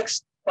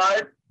 next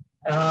part,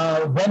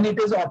 when it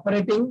is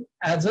operating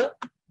as a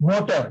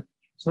motor.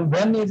 So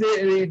when it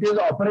is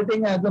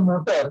operating as a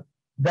motor,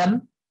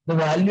 then the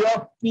value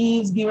of P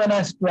is given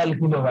as 12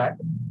 kilowatt,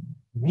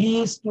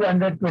 V is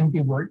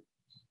 220 volt,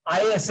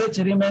 ISH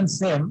remains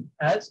same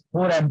as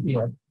 4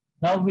 ampere.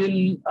 Now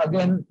we'll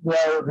again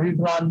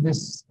redrawn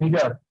this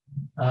figure.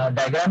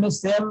 Diagram is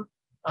same.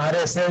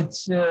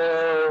 RSH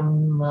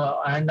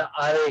and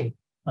RA,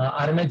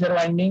 armature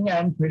winding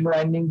and field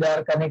winding, they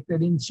are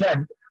connected in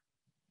shunt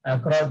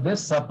across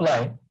this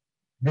supply.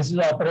 This is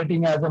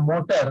operating as a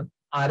motor.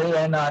 RA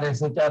and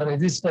RSH are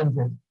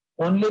resistances.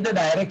 Only the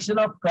direction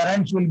of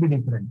currents will be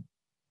different.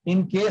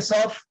 In case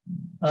of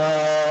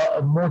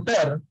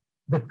motor,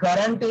 the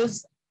current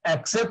is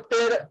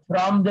accepted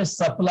from this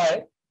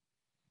supply.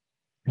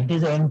 It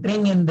is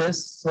entering in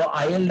this. So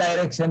IL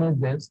direction is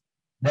this.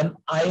 Then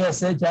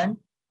ISH and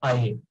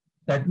IA.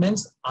 That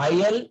means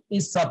IL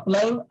is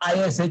supplying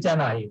ISH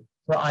and IA.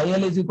 So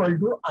IL is equal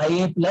to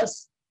IA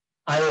plus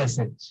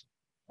ISH.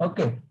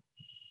 Okay.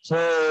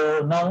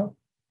 So now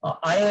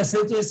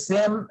ISH is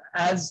same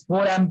as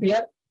 4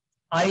 ampere.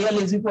 IL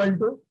is equal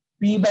to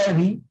P by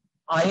V.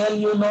 IL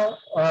you know,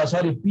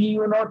 P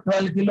you know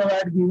 12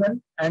 kilowatt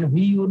given, and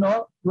V you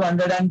know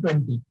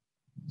 220.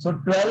 So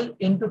 12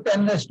 into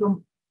 10 raised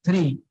to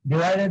 3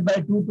 divided by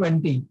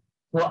 220.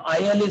 So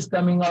IL is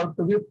coming out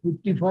to be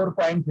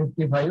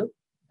 54.55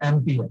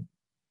 ampere.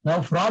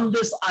 Now from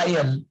this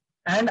IL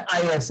and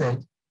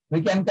ISH,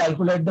 we can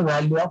calculate the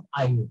value of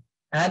IA,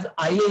 as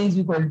IA is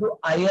equal to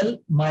IL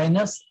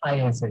minus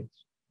ISH.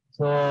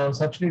 So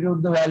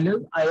substitute the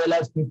values, IL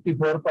as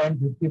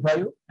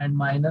 54.55 and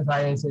minus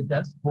ISH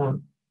as 4.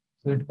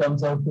 So it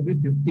comes out to be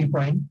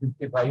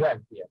 50.55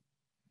 ampere.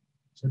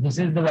 So this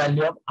is the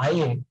value of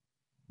IA.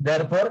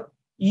 Therefore,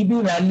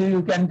 EB value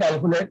you can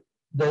calculate,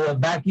 the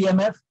back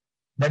EMF,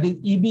 that is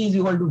EB is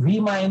equal to V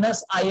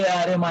minus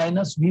IARA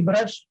minus V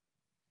brush.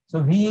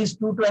 So V is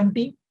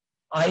 220,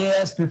 IA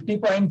as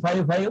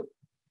 50.55,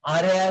 RA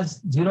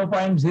as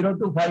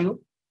 0.025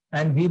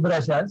 and V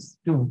brush as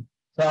 2.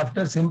 So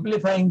after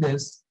simplifying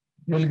this,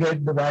 you will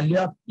get the value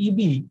of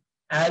EB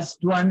as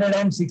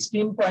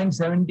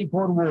 216.74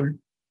 volt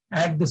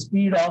at the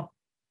speed of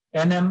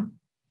Nm,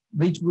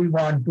 which we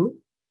want to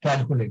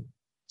calculate.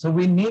 So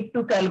we need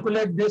to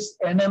calculate this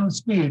Nm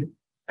speed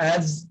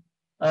as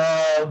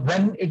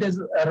when it is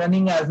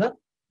running as a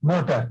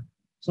motor.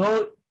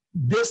 So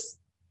this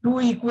two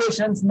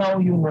equations now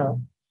you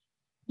know.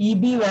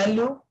 EB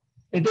value,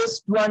 it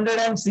is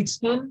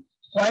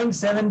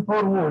 216.74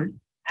 volt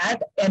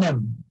at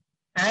Nm.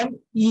 And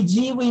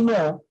EG we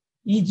know,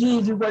 EG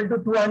is equal to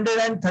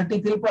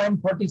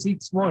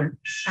 233.46 volt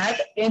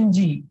at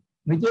Ng,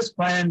 which is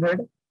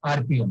 500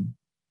 RPM.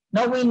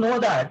 Now we know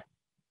that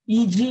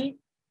EG,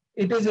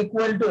 it is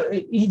equal to,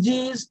 EG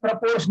is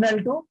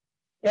proportional to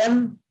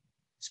N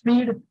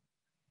speed.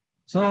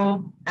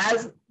 So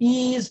as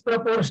E is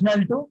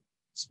proportional to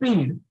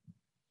speed,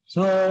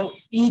 so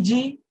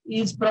EG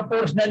is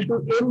proportional to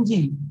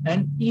mg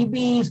and eb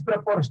is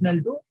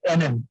proportional to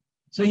nm.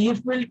 So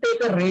if we'll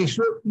take a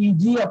ratio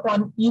eg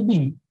upon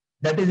eb,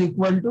 that is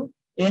equal to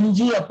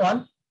mg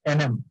upon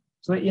nm.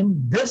 So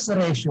in this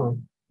ratio,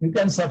 you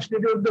can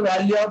substitute the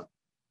value of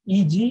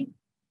eg,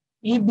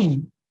 eb,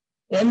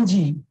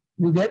 mg,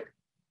 you get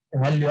the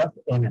value of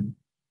nm.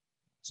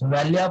 So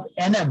value of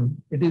nm,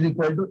 it is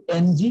equal to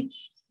ng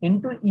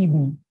into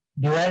eb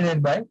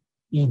divided by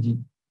eg.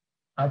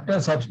 After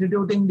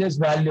substituting this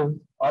value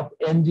of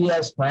ng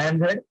as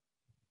 500,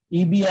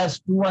 eb as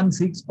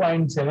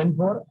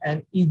 216.74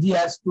 and eg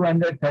as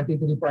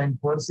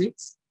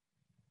 233.46.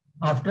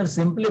 After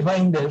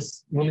simplifying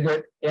this, you will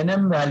get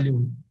nm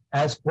value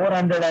as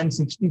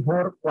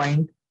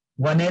 464.18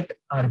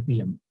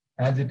 rpm.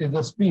 As it is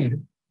a speed,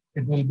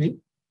 it will be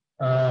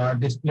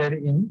displayed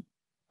in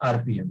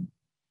rpm.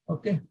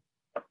 Okay.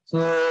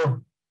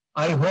 So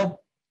I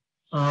hope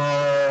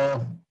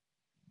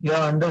you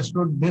have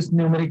understood this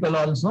numerical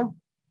also.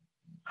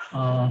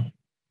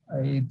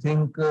 I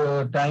think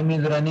time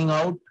is running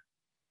out.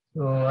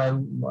 So I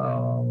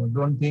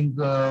don't think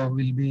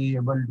we'll be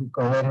able to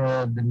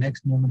cover the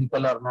next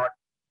numerical or not.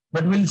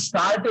 But we'll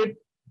start it.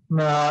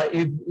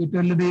 If it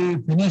will be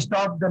finished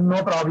off, then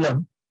no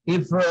problem.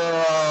 If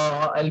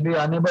I'll be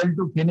unable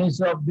to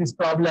finish off this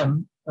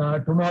problem,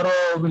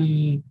 tomorrow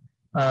we'll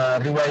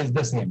revise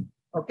the same.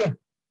 Okay.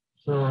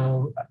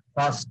 So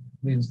first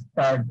we'll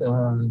start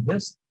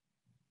this.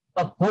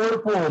 A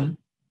 4-pole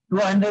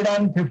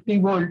 250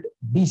 volt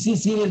DC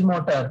series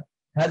motor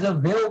has a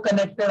wave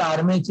connected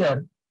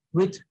armature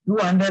with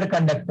 200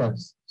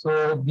 conductors.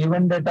 So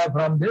given data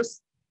from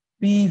this,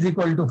 P is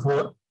equal to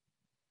 4,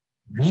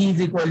 V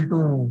is equal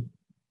to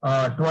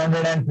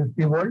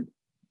 250 volt.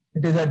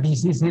 It is a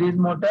DC series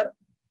motor,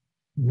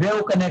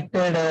 wave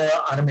connected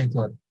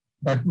armature.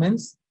 That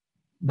means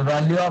the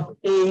value of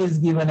A is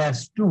given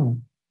as 2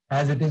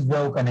 as it is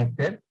wave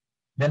connected.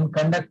 Then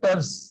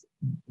conductors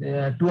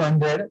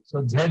 200,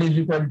 so Z is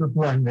equal to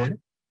 200.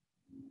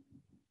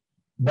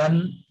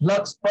 Then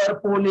flux per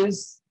pole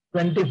is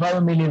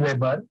 25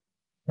 milliweber.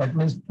 That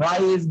means phi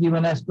is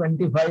given as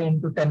 25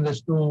 into 10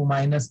 raised to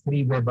minus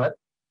 3 Weber.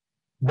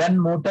 Then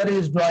motor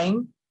is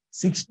drawing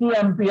 60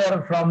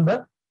 ampere from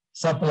the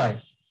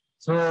supply.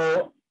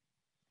 So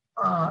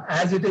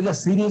as it is a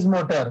series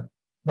motor,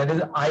 that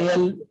is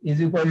IL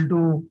is equal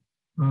to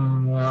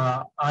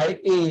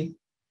IA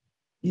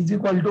is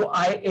equal to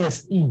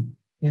ISE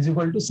is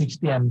equal to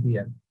 60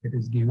 ampere. It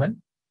is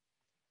given.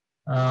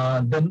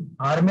 Then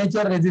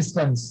armature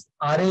resistance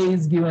RA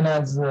is given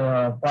as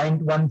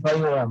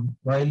 0.15 ohm,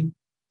 while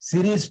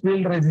series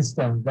field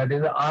resistance, that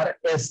is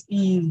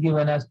RSE, is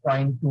given as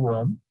 0.2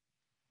 ohm.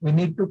 We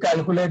need to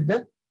calculate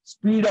the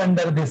speed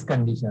under this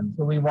condition.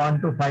 So we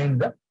want to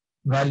find the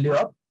value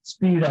of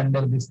speed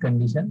under this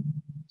condition.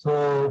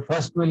 So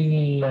first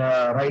we'll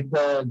write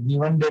the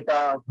given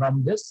data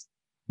from this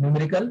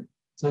numerical.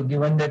 So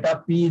given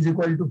data, P is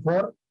equal to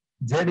 4,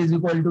 Z is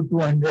equal to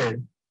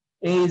 200,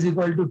 A is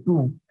equal to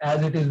 2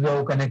 as it is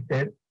wave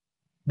connected.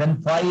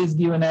 Then phi is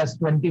given as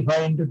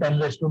 25 into 10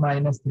 raised to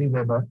minus 3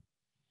 Weber.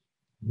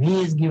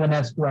 V is given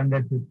as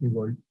 250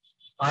 volt.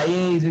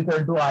 IA is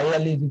equal to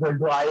IL is equal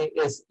to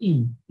ISE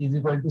is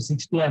equal to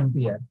 60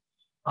 ampere.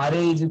 RA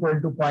is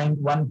equal to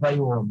 0.15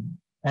 ohm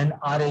and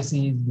RAC is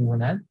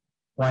given as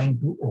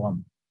 0.2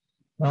 ohm.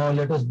 Now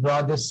let us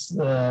draw this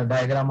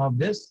diagram of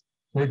this.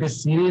 So it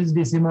is series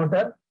DC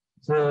motor.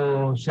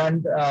 So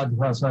shunt,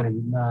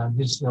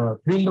 this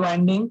field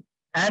winding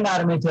and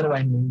armature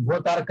winding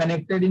both are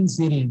connected in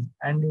series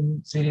and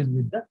in series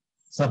with the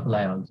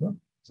supply also.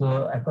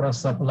 So across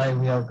supply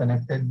we have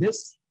connected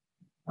this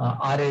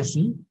RAC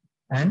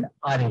and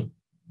RA.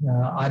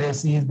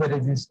 RAC is the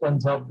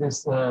resistance of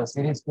this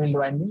series field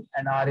winding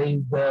and RA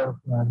is the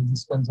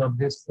resistance of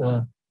this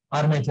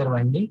armature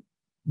winding.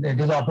 It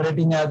is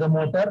operating as a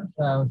motor,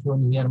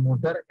 shown here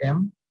motor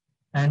M,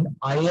 and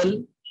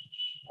IL,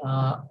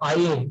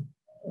 IA,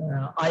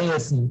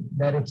 ISE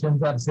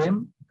directions are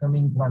same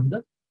coming from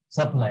the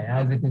supply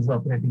as it is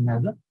operating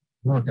as a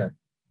motor.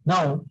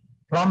 Now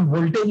from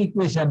voltage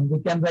equation we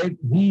can write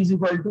V is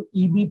equal to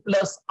EB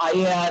plus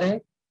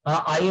IA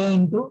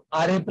into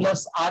RA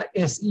plus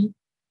RSE.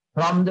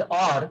 From the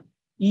or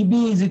EB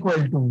is equal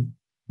to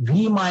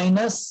V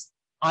minus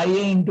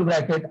IA into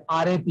bracket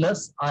RA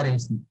plus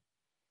RAC.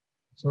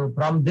 So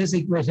from this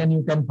equation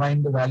you can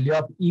find the value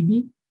of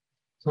EB.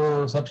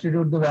 So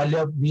substitute the value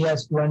of V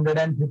as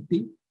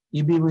 250,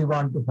 EB we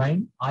want to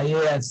find,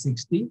 IA as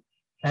 60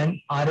 and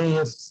RA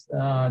as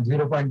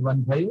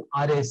 0.15,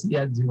 RAC as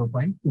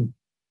 0.2.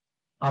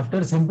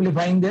 After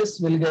simplifying this,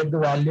 we'll get the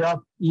value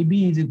of EB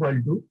is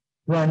equal to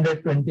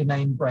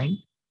 229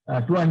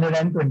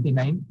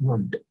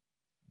 volt.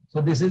 So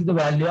this is the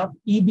value of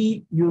EB,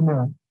 you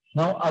know.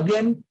 Now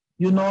again,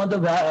 you know the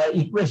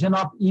equation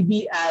of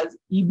EB as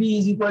EB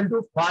is equal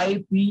to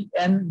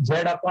 5PN Z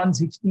upon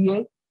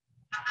 60A.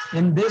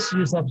 In this,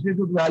 you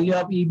substitute value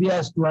of EB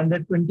as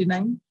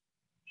 229,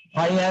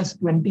 phi as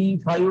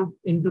 25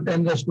 into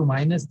 10 raised to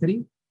minus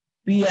 3,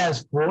 P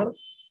as 4,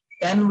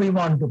 N we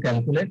want to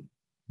calculate,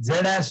 Z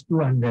as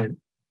 200,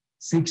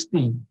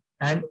 60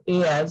 and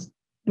A as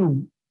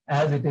 2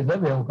 as it is a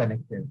wave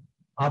connected.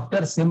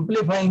 After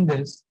simplifying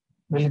this,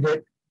 we'll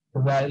get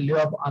the value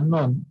of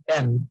unknown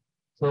n.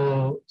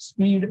 So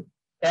speed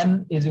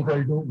n is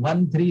equal to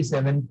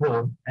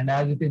 1374 and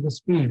as it is a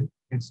speed,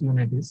 its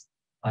unit is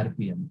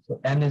RPM. So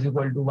n is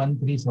equal to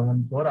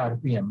 1374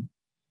 RPM.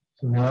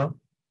 So we have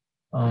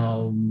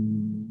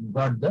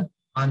got the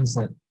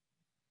answer.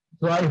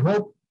 So I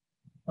hope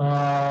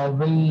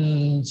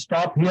we'll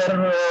stop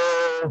here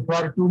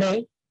for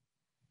today.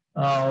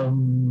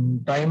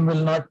 Time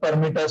will not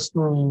permit us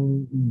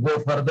to go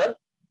further.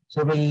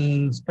 So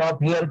we'll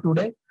stop here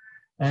today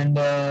and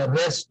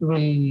rest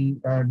we'll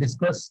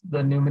discuss the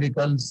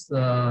numericals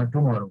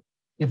tomorrow.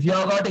 If you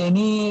have got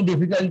any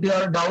difficulty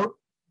or doubt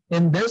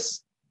in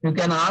this, you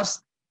can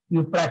ask.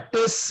 You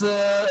practice,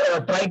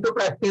 try to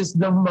practice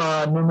the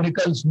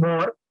numericals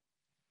more.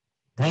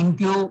 Thank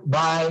you.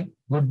 Bye.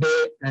 Good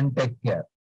day and take care.